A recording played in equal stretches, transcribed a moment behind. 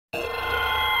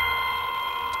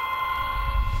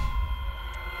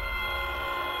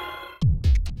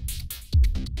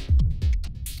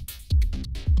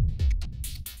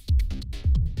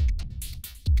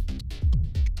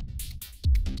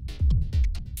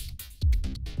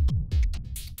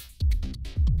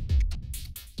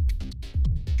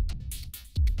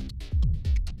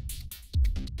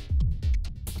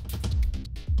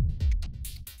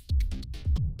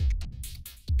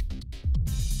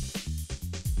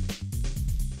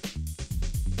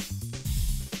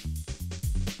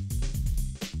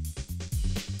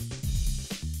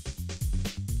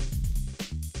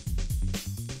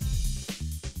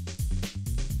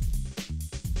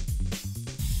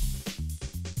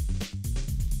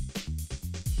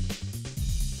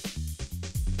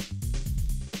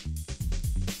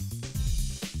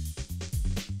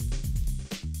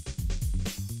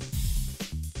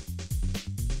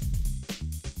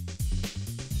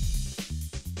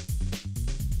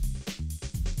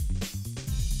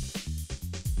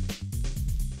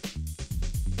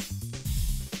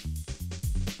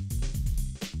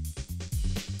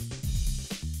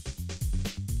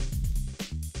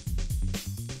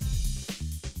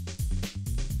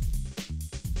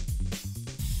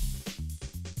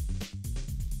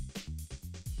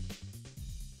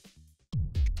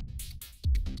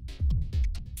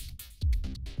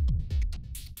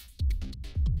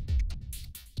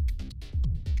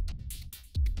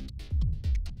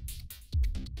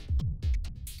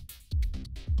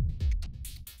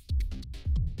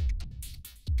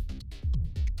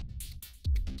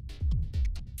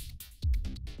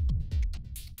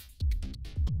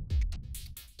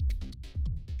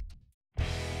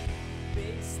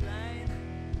baseline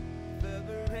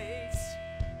reverberates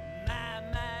in my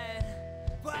mind.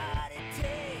 What it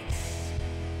takes,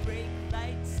 brake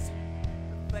lights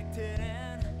reflected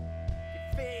in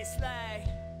your face like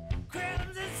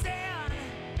crimson sand.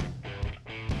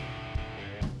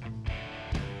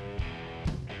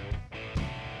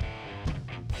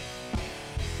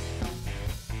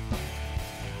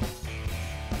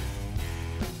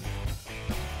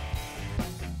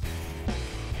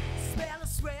 Smell of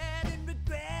sweat and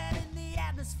regret in the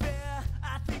atmosphere.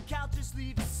 I think I'll just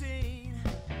leave the scene.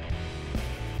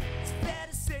 It's fair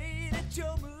to say that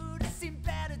your mood has seen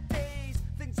better days.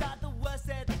 Things are the worst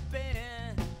that they've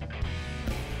been.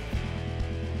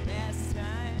 Last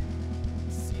time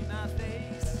you see my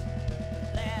face,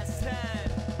 last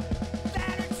time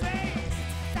that a trace,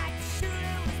 like the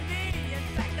shooter was me. In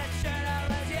fact, that shirt I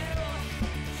was you.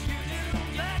 Shooting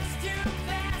much too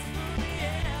fast for me.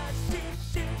 Yeah, shoot,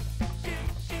 shoot, shoot,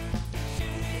 shoot,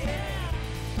 shoot, yeah,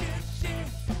 shoot, shoot.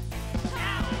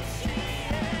 I was shooting,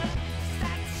 yeah.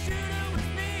 Like the shooter was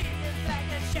me. In fact,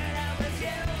 that shirt I was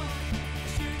you.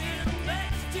 Shooting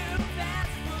much too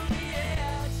fast for me.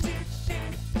 Yeah, shoot,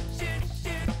 shoot, shoot,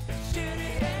 shoot, shoot,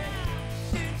 yeah,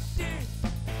 shoot, shoot.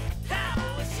 I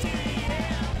was shooting,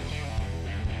 yeah.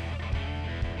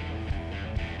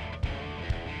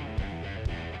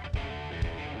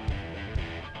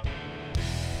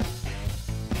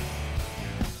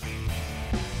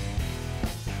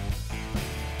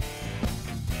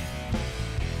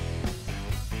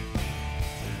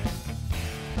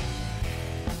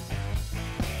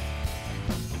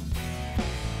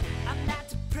 I'm not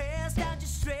depressed, I'm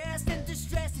just stressed and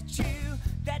distressed at you.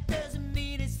 That doesn't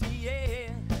mean it's the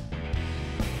end.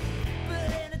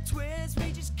 But in a twist,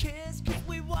 we just kissed cause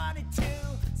we wanted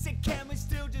to. Said, can we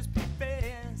still just be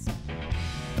friends?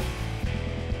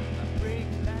 My brake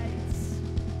lights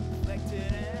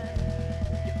reflected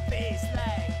in your face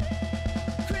like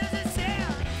crimson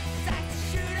sand. Like the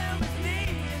shooter was me.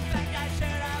 In fact, I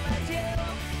said I was you.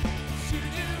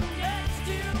 Shooting much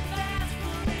too fast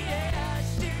for me. Yeah,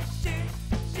 shoot, shoot,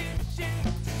 shoot, shoot,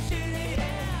 shoot,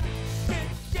 yeah, shoot,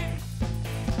 shoot.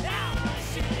 I was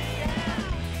shooting, yeah.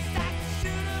 Like the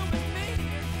shooter was me.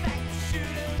 In fact, the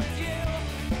shooter was you.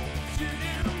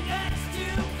 Shooting much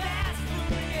too fast for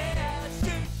me. Yeah,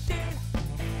 shoot, shoot.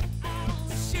 I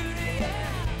was shooting,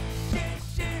 yeah, shoot,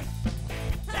 shoot.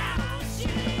 I was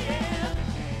shooting, yeah.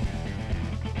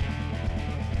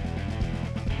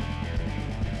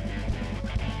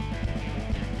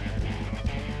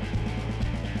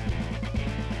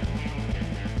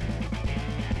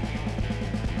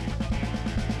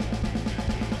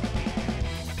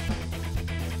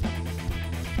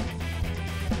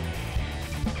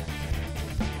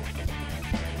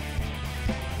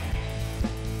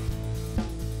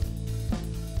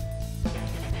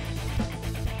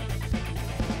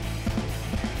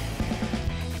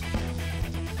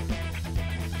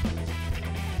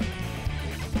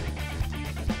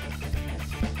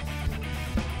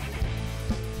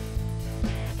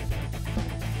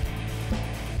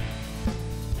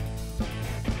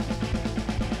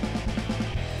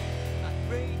 My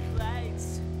brake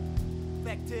lights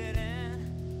reflected in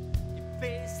your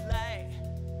face like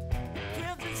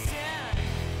crimson sand.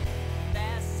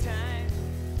 Last time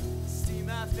you see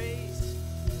my face,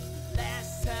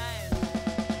 last time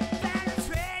that a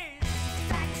trace,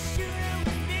 like the shooter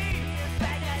was me. In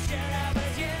fact, I said I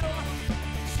was you.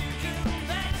 Shooting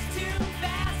much too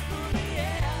fast for me.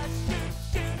 Yeah, shoot,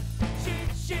 shoot, shoot,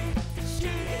 shoot,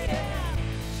 shoot, yeah,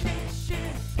 shoot,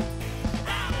 shoot. I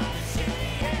was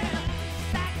shooting, yeah.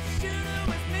 Like the shooter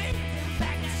was me. In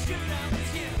fact, the shooter was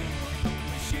you.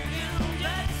 Shooting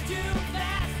much too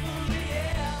fast for me.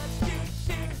 Yeah, shoot,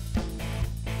 shoot,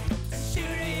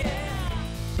 shoot, yeah,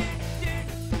 shoot, shoot.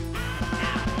 I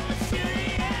was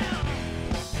shooting, yeah.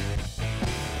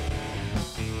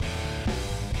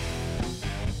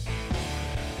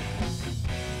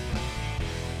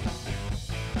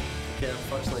 Okay,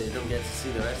 unfortunately you don't get to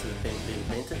see the rest of the paint being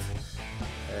painted.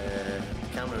 The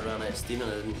camera ran out of steam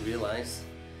and I didn't realise.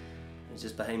 It was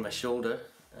just behind my shoulder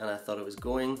and I thought it was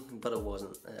going, but it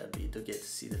wasn't. But you do get to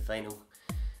see the final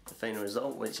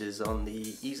result, which is on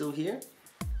the easel here.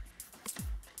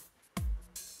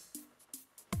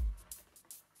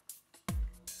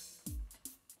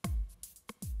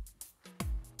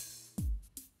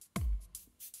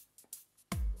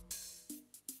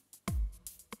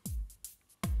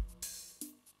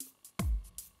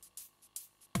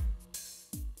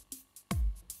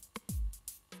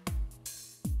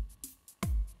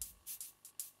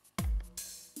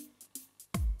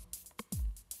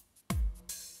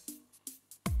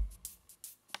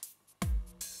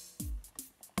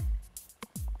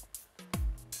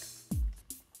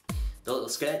 The little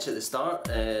sketch at the start,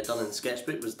 done in the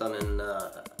sketchbook, was done in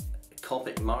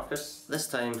Copic markers. This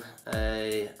time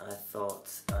I thought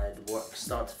I'd work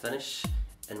start to finish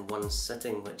in one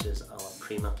sitting, which is Alla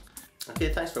Prima.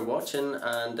 Okay, thanks for watching,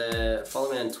 and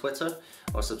follow me on Twitter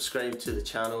or subscribe to the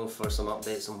channel for some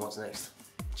updates on what's next.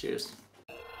 Cheers.